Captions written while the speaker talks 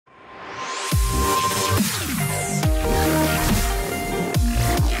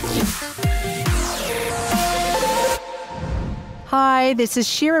Hi, this is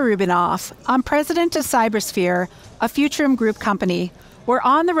Shira Rubinoff. I'm president of Cybersphere, a Futurum Group company. We're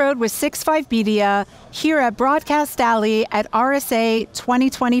on the road with 6.5 Media here at Broadcast Alley at RSA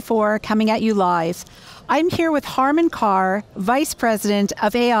 2024, coming at you live. I'm here with Harman Carr, Vice President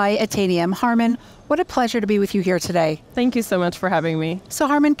of AI at Tanium. Harman, what a pleasure to be with you here today. Thank you so much for having me. So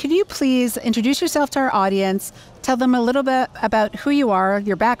Harman, can you please introduce yourself to our audience, tell them a little bit about who you are,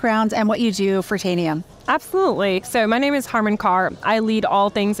 your background, and what you do for Tanium? Absolutely. So my name is Harman Carr. I lead all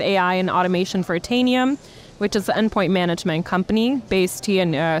things AI and automation for Tanium, which is an endpoint management company based here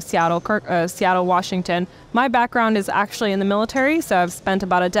in Seattle, Washington. My background is actually in the military, so I've spent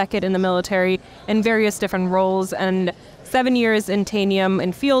about a decade in the military in various different roles, and 7 years in Tanium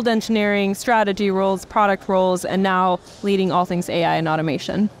in field engineering, strategy roles, product roles, and now leading all things AI and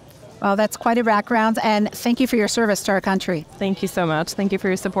automation. Well, that's quite a background, and thank you for your service to our country. Thank you so much. Thank you for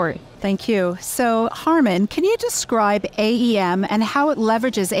your support. Thank you. So, Harman, can you describe AEM and how it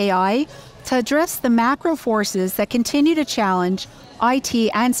leverages AI to address the macro forces that continue to challenge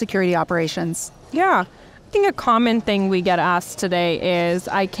IT and security operations? Yeah. I think a common thing we get asked today is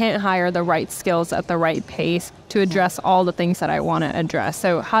I can't hire the right skills at the right pace to address all the things that I want to address.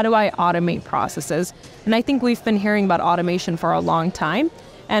 So how do I automate processes? And I think we've been hearing about automation for a long time.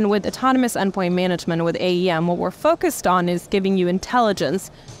 And with autonomous endpoint management, with AEM, what we're focused on is giving you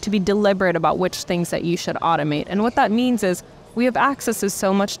intelligence to be deliberate about which things that you should automate. And what that means is we have access to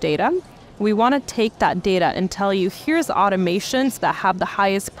so much data. We want to take that data and tell you, here's automations that have the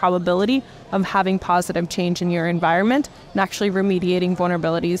highest probability of having positive change in your environment and actually remediating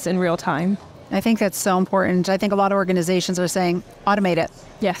vulnerabilities in real time. I think that's so important. I think a lot of organizations are saying, automate it.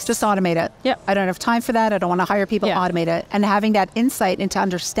 Yes. Just automate it. Yep. I don't have time for that. I don't want to hire people. Automate it. And having that insight into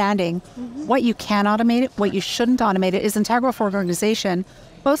understanding what you can automate it, what you shouldn't automate it is integral for an organization,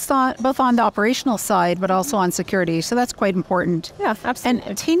 both on the operational side, but also on security. So that's quite important. Yeah, absolutely.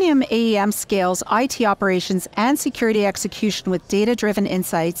 And Tanium AEM scales IT operations and security execution with data-driven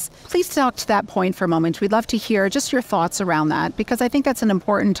insights. Please talk to that point for a moment. We'd love to hear just your thoughts around that, because I think that's an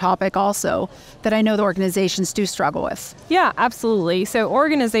important topic also that I know the organizations do struggle with. Yeah, absolutely. So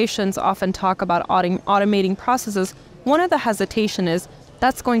organizations often talk about automating processes. One of the hesitation is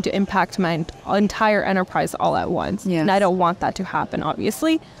that's going to impact my entire enterprise all at once. Yes. And I don't want that to happen,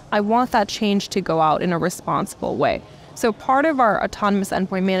 obviously. I want that change to go out in a responsible way. So part of our autonomous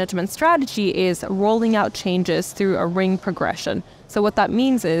endpoint management strategy is rolling out changes through a ring progression. So what that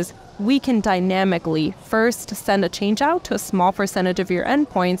means is we can dynamically first send a change out to a small percentage of your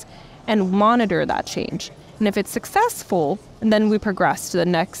endpoints and monitor that change. And if it's successful, then we progress to the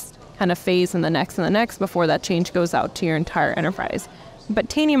next kind of phase and the next before that change goes out to your entire enterprise. But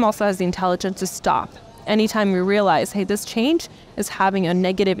Tanium also has the intelligence to stop anytime we realize, hey, this change is having a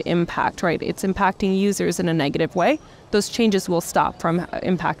negative impact, right? It's impacting users in a negative way. Those changes will stop from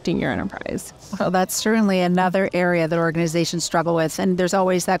impacting your enterprise. Well, that's certainly another area that organizations struggle with. And there's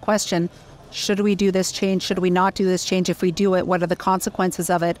always that question, should we do this change? Should we not do this change? If we do it, what are the consequences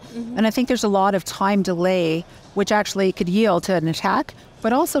of it? And I think there's a lot of time delay, which actually could yield to an attack,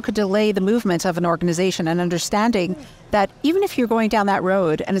 but also could delay the movement of an organization, and understanding that even if you're going down that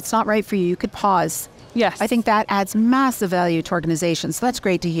road and it's not right for you, you could pause. Yes. I think that adds massive value to organizations. So that's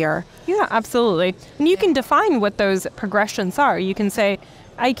great to hear. Yeah, absolutely. And you can define what those progressions are. You can say,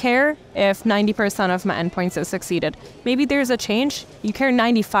 I care if 90% of my endpoints have succeeded. Maybe there's a change. You care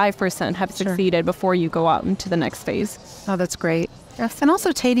 95% have succeeded before you go out into the next phase. Oh, that's great. Yes. And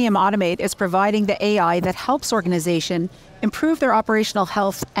also Tanium Automate is providing the AI that helps organization improve their operational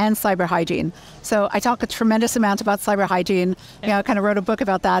health and cyber hygiene. So I talk a tremendous amount about cyber hygiene. You know, I kind of wrote a book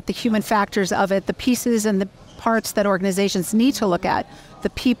about that, the human factors of it, the pieces and the parts that organizations need to look at. The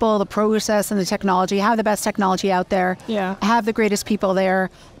people, the process, and the technology. Have the best technology out there. Yeah. Have the greatest people there.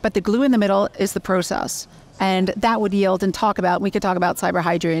 But the glue in the middle is the process. And that would yield and we could talk about cyber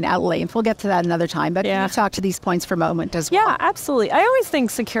hygiene at length. We'll get to that another time, but can you talk to these points for a moment as well? Yeah, absolutely. I always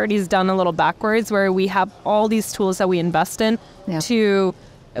think security is done a little backwards, where we have all these tools that we invest in to,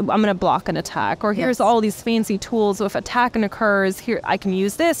 I'm going to block an attack, or here's all these fancy tools. So if attack occurs, here I can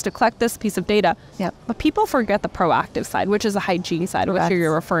use this to collect this piece of data. But people forget the proactive side, which is the hygiene side, which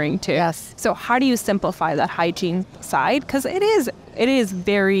you're referring to. Yes. So how do you simplify that hygiene side? Because it is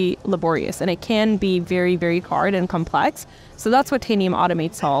very laborious, and it can be very, very hard and complex. So that's what Tanium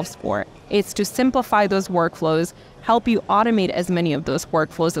Automate solves for. It's to simplify those workflows, help you automate as many of those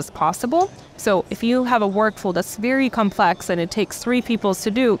workflows as possible. So if you have a workflow that's very complex and it takes three people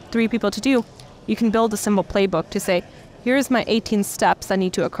to do, you can build a simple playbook to say, here's my 18 steps that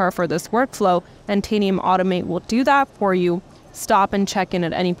need to occur for this workflow, and Tanium Automate will do that for you. Stop and check in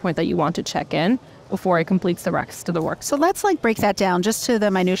at any point that you want to check in. before it completes the rest of the work. So let's break that down just to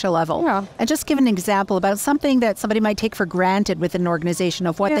the minutia level. Yeah. And just give an example about something that somebody might take for granted within an organization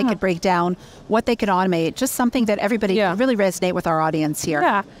of what they could break down, what they could automate, just something that everybody could really resonate with our audience here.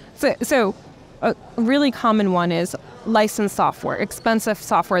 Yeah. So a really common one is licensed software, expensive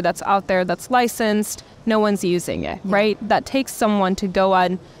software that's out there that's licensed, no one's using it, right? That takes someone to go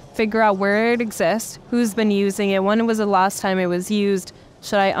and figure out where it exists, who's been using it, when was the last time it was used,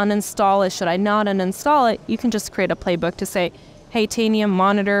 should I uninstall it, should I not uninstall it? You can just create a playbook to say, hey, Tanium,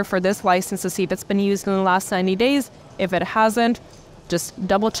 monitor for this license to see if it's been used in the last 90 days. If it hasn't, just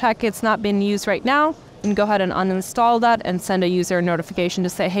double check it's not been used right now, and go ahead and uninstall that and send a user a notification to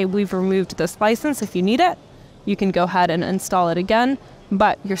say, hey, we've removed this license. If you need it, you can go ahead and install it again.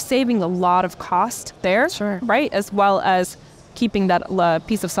 But you're saving a lot of cost there, right? As well as keeping that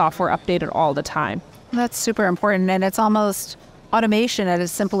piece of software updated all the time. That's super important, and it's almost automation at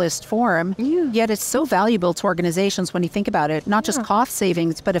its simplest form, yet it's so valuable to organizations when you think about it, not just cost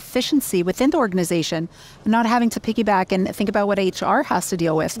savings, but efficiency within the organization, not having to piggyback and think about what HR has to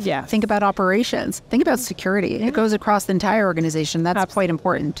deal with. Yeah. Think about operations, think about security. It goes across the entire organization. That's quite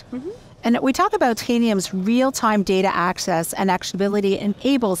important. And we talk about Tanium's real-time data access and actionability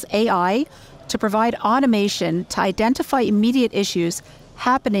enables AI to provide automation to identify immediate issues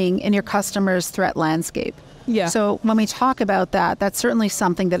happening in your customer's threat landscape. Yeah. So when we talk about that, that's certainly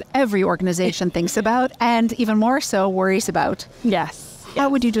something that every organization thinks about and even more so worries about. Yes. How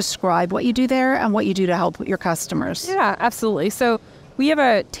would you describe what you do there and what you do to help your customers? Yeah, absolutely. So we have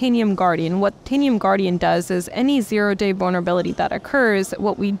a Tanium Guardian. What Tanium Guardian does is any zero-day vulnerability that occurs,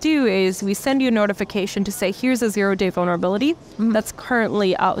 what we do is we send you a notification to say, here's a zero-day vulnerability that's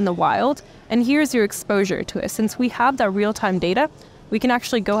currently out in the wild, and here's your exposure to it. Since we have that real-time data, we can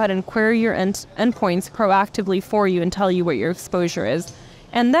actually go ahead and query your endpoints proactively for you and tell you what your exposure is.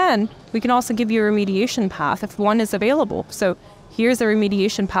 And then we can also give you a remediation path if one is available. So here's a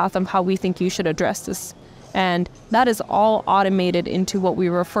remediation path on how we think you should address this. And that is all automated into what we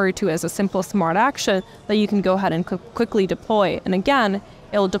refer to as a simple smart action that you can go ahead and quickly deploy. And again,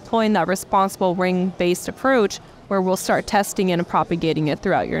 it'll deploy in that responsible ring-based approach where we'll start testing and propagating it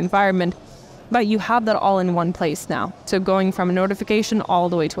throughout your environment. But you have that all in one place now. So going from a notification all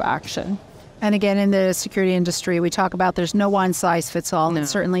the way to action. And again, in the security industry, we talk about there's no one size fits all. No. And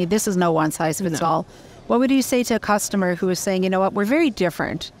certainly this is no one size fits all. What would you say to a customer who is saying, you know what, we're very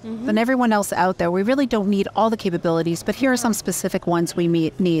different than everyone else out there. We really don't need all the capabilities, but here are some specific ones we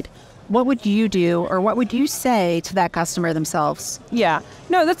need. What would you do or what would you say to that customer themselves? Yeah,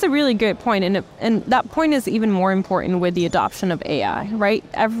 no, that's a really good point. And that point is even more important with the adoption of AI, right?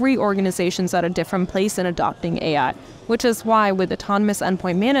 Every organization's at a different place in adopting AI, which is why with autonomous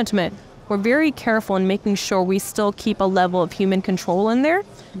endpoint management, we're very careful in making sure we still keep a level of human control in there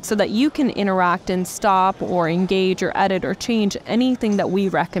so that you can interact and stop or engage or edit or change anything that we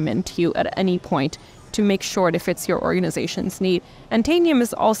recommend to you at any point to make sure it fits your organization's need. And Tanium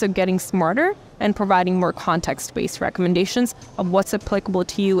is also getting smarter and providing more context-based recommendations of what's applicable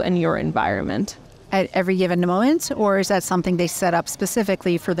to you and your environment. At every given moment, or is that something they set up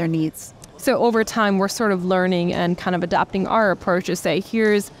specifically for their needs? So over time, we're sort of learning and kind of adapting our approach to say,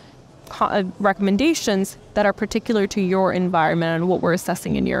 here's recommendations that are particular to your environment and what we're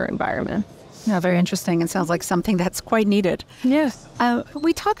assessing in your environment. Yeah, very interesting. It sounds like something that's quite needed. Yes.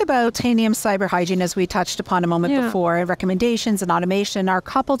 We talk about Tanium cyber hygiene, as we touched upon a moment before. Recommendations and automation are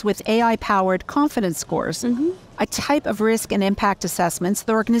coupled with AI-powered confidence scores, a type of risk and impact assessments.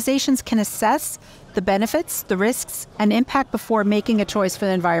 The organizations can assess the benefits, the risks, and impact before making a choice for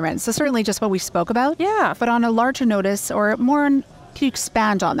the environment. So certainly just what we spoke about. Yeah. But on a larger notice or more to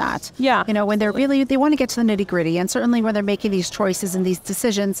expand on that. Yeah. You know, when they want to get to the nitty gritty, and certainly when they're making these choices and these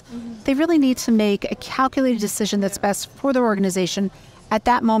decisions, they really need to make a calculated decision that's best for their organization at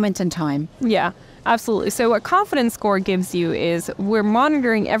that moment in time. Yeah, absolutely. So what confidence score gives you is we're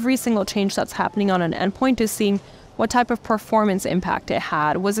monitoring every single change that's happening on an endpoint to seeing what type of performance impact it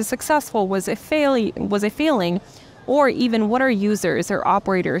had. Was it successful? Was it failing? Or even what are users or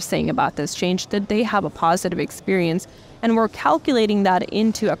operators saying about this change? Did they have a positive experience? And we're calculating that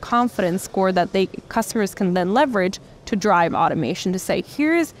into a confidence score that customers can then leverage to drive automation to say,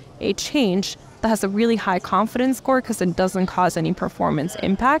 here's a change that has a really high confidence score because it doesn't cause any performance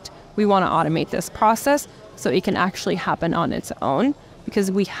impact. We want to automate this process so it can actually happen on its own because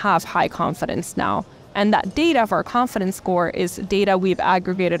we have high confidence now. And that data of our confidence score is data we've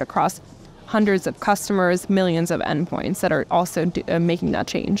aggregated across hundreds of customers, millions of endpoints that are also making that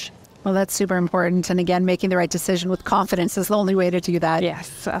change. Well, that's super important. And again, making the right decision with confidence is the only way to do that.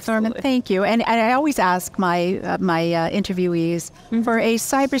 Yes, absolutely. Norman, thank you. And I always ask my interviewees for a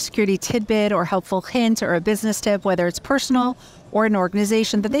cybersecurity tidbit or helpful hint or a business tip, whether it's personal or an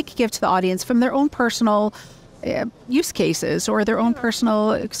organization, that they could give to the audience from their own personal use cases or their own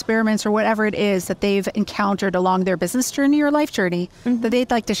personal experiments or whatever it is that they've encountered along their business journey or life journey that they'd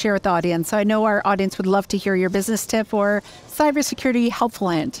like to share with the audience. So I know our audience would love to hear your business tip or cybersecurity helpful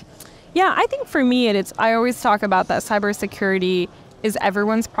hint. Yeah, I think for me, I always talk about that cybersecurity is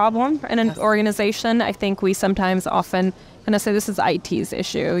everyone's problem in an organization. I think we sometimes often kind of say this is IT's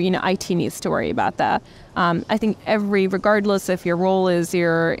issue. IT needs to worry about that. I think regardless if your role is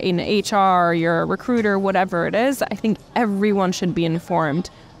you're in HR, you're a recruiter, whatever it is, I think everyone should be informed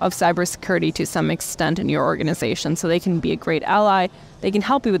of cybersecurity to some extent in your organization so they can be a great ally. They can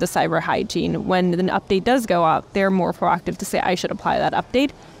help you with the cyber hygiene. When an update does go out, they're more proactive to say, I should apply that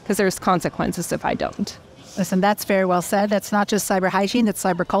update because there's consequences if I don't. Listen, that's very well said. That's not just cyber hygiene, that's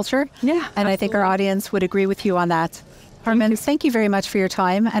cyber culture. Yeah, and absolutely. I think our audience would agree with you on that. Harman, thank you very much for your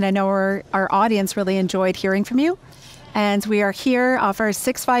time. And I know our audience really enjoyed hearing from you. And we are here off our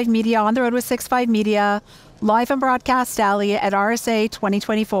 6.5 Media, on the road with 6.5 Media, live on Broadcast Alley at RSA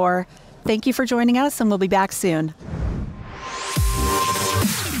 2024. Thank you for joining us, and we'll be back soon.